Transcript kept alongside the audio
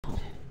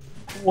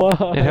Why?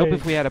 It'd help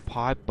if we had a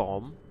pipe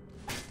bomb.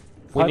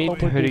 We need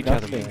to hurt each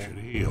other more.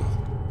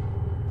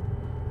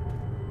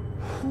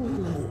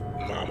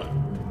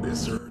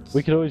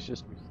 We could always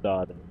just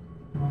restart it.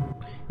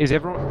 Is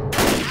everyone in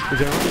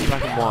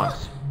black and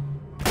white?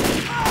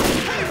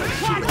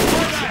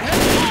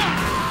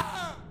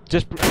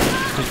 Just bring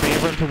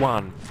everyone to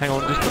one. Hang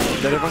on,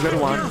 just let everyone go to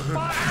one.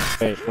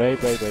 Wait.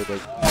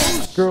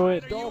 Screw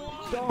it.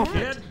 Stop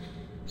it.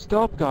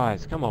 Stop,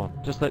 guys. Come on.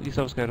 Just let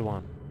yourselves go to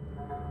one.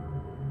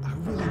 I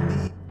really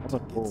need to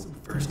get some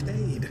first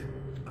aid.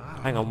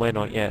 Hang on, we're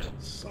not yet.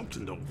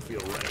 Something don't feel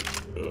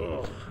right.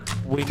 Ugh.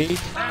 We need...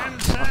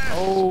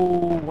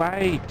 Oh,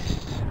 wait.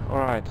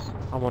 Alright,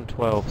 I'm on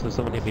 12, so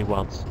someone hit me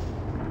once.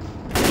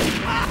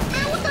 Man,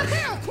 what the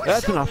hell? Quit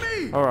That's shooting enough.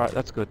 me! Alright,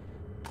 that's good.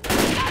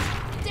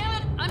 Damn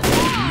it, I'm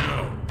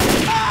down!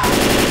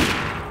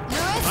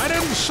 I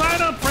didn't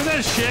sign up for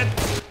this shit!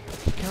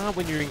 You can't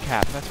when you're in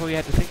cap. That's why you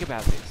had to think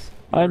about this.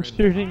 I'm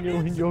shooting you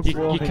in your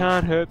groin. You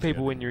can't hurt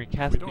people when you're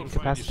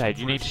incapacitated.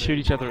 You need to shoot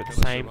each other at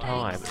the same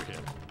time.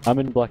 I'm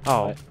in black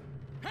and white.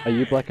 Are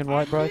you black and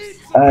white, Bryce?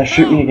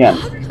 Shoot me again.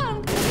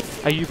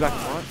 Are you black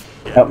and white?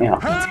 Help me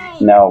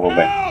out. No, I will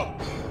be.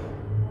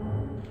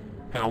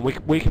 Hang on,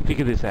 we can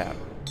figure this out.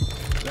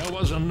 That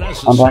wasn't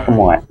necessary. I'm black and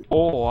white.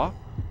 Or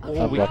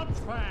we...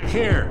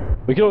 Here.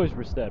 We can always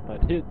restart,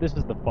 but this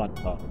is the fun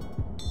part.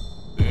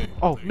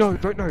 Oh, no,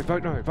 vote no,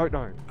 vote no, vote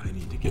no. I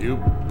need to get You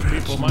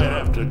people might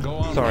have to go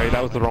on. Sorry,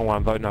 that was the wrong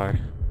one, vote no.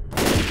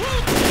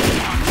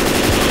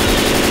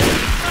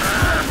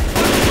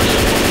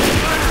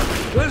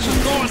 This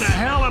is going to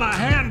hell in a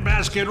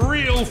handbasket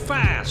real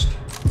fast.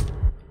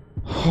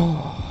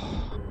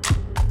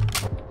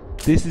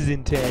 This is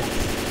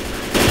intense.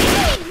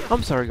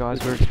 I'm sorry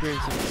guys, we're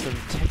experiencing some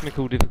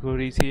technical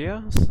difficulties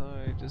here, so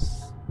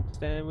just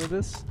stand with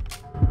us.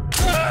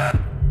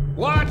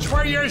 Watch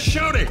where you're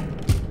shooting.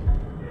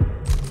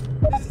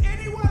 Is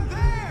anyone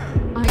there?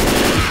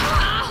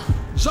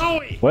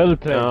 Zoe! Well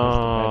played,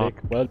 Oh. Mr. Medic.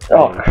 Well played.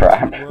 Oh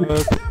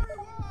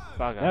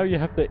crap. Now you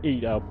have to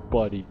eat our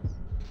bodies.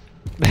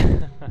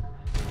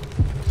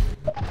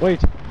 Wait,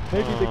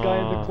 maybe the guy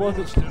in the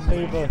closet can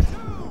save us.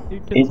 He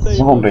can It's save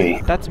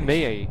zombie. That's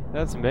me.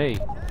 That's me.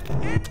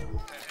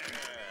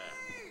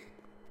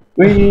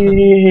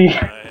 Whee! us.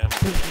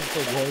 This is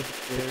the worst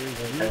series.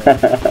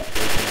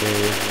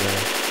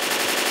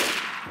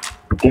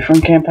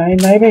 Different campaign,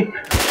 maybe?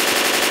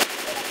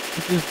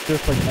 This is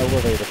just like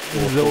elevator This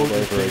is all all over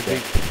just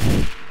again.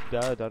 big.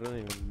 Dad, I don't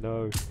even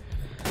know.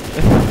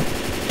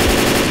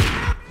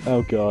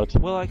 Oh god.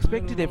 Well, I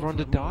expected everyone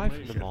to die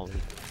from the molly.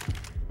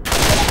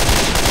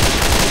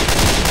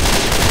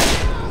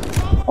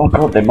 Oh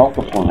god, they're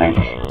multiplying.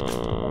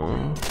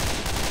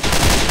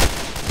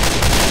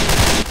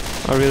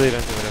 I really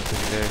don't know what else we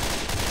can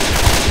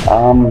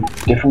do.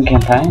 Different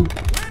campaign?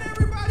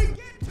 Everybody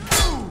get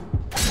down!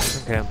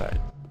 Campaign.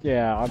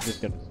 Yeah, I'm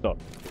just gonna stop.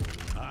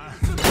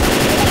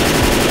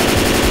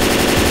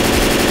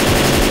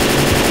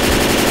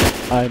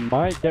 I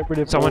might get rid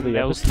of all Someone the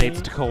else other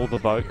needs to call the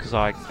vote because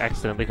I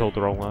accidentally called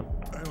the wrong one.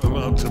 I'm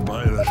about to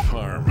buy this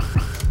farm.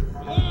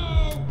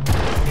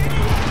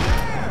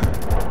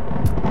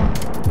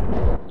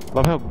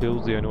 Love how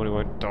Bill's the only one who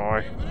won't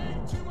die.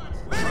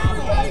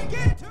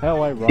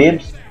 How ironic.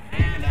 Dibs?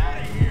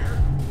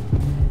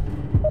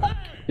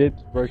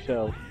 Dibs,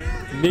 Rochelle.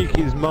 Nick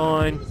is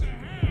mine.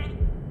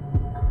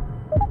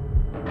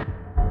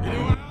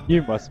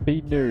 You must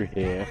be new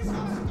here.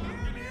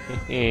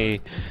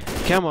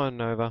 Come on,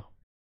 Nova.